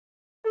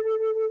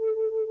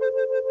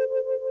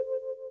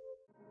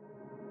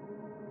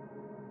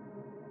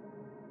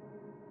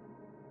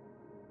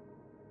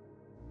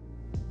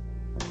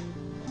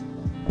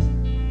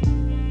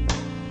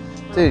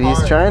Dude,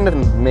 he's trying to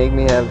make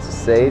me have to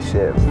say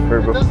shit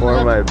for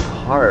before my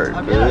part,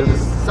 dude. Yeah,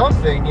 just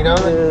something, you know?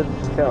 Dude,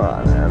 come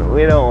on, man.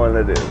 We don't want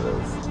to do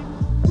this.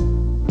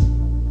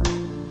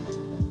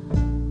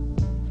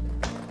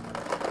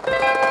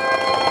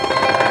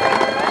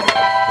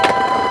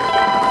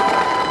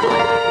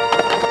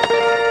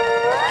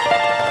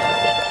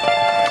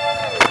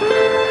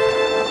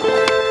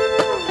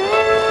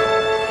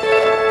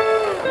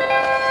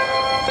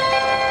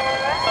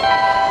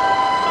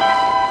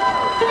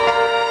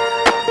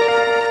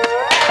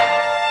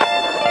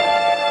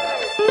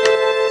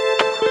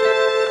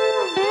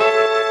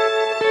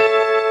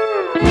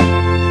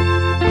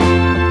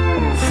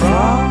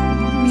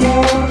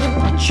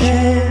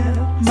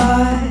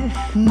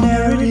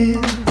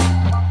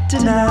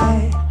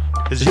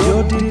 Is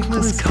your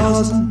dickless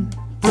cousin,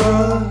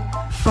 brother,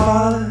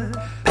 father,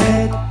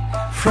 pet,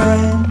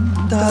 friend,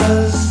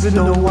 husband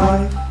or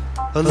wife,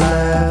 a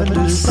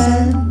lavender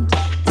scent?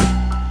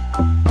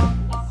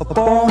 A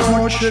born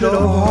orchard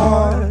of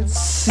hearts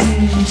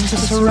seems to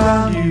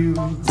surround you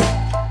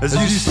as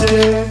you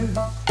stare,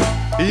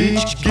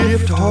 each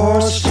gift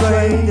horse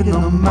straight in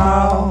the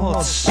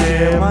mouth,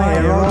 stare my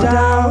arrow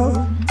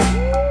down.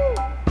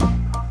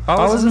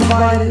 I was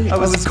invited, I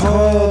was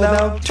called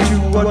out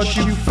to watch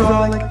you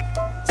frolic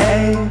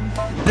and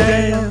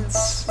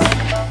dance.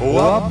 Oh,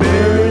 I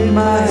buried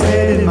my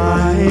head in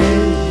my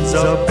hands,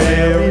 I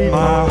buried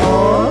my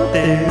heart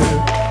there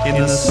in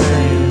the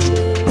sand.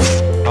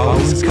 I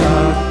was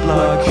cut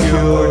like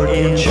cured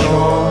and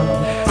charmed,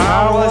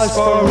 I was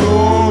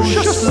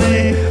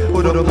ferociously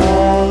put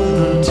upon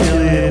until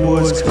it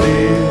was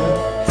clear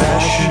I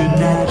should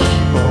not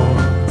keep on,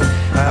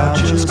 I'll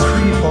just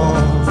creep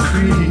on,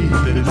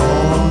 creeping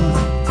on.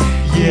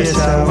 Yes,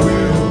 I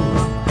will,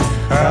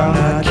 I'll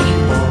not keep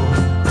on,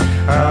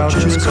 I'll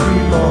just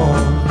creep on,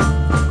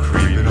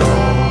 creeping on.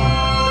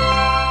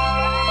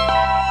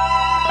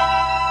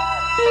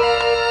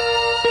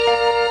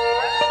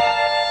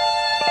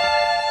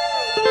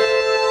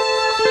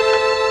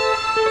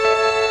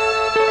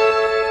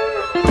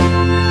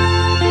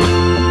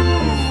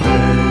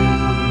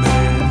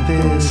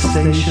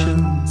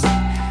 Manifestations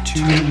to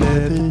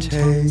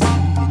levitate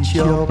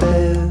your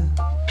bed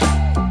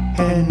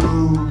and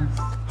move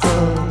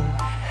her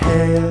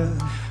hair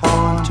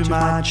onto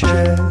my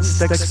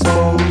chest,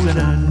 exposing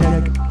her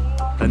neck,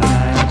 the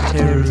night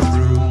tears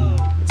through.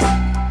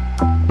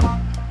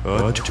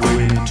 A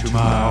twin to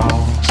my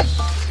arms,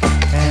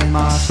 and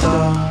my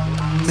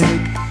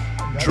stomach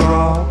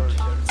dropped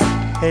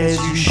as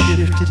you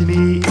shifted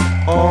me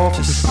off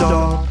to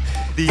stop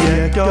the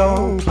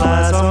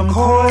ectoplasm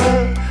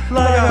coil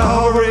like a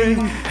hovering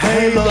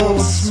halo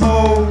of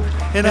smoke,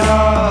 and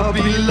our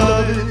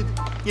beloved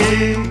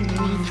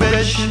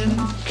invention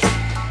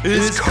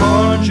is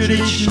conjured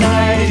each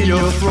night in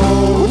your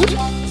throat.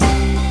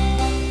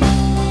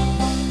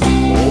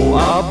 Oh,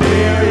 I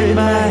buried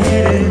my head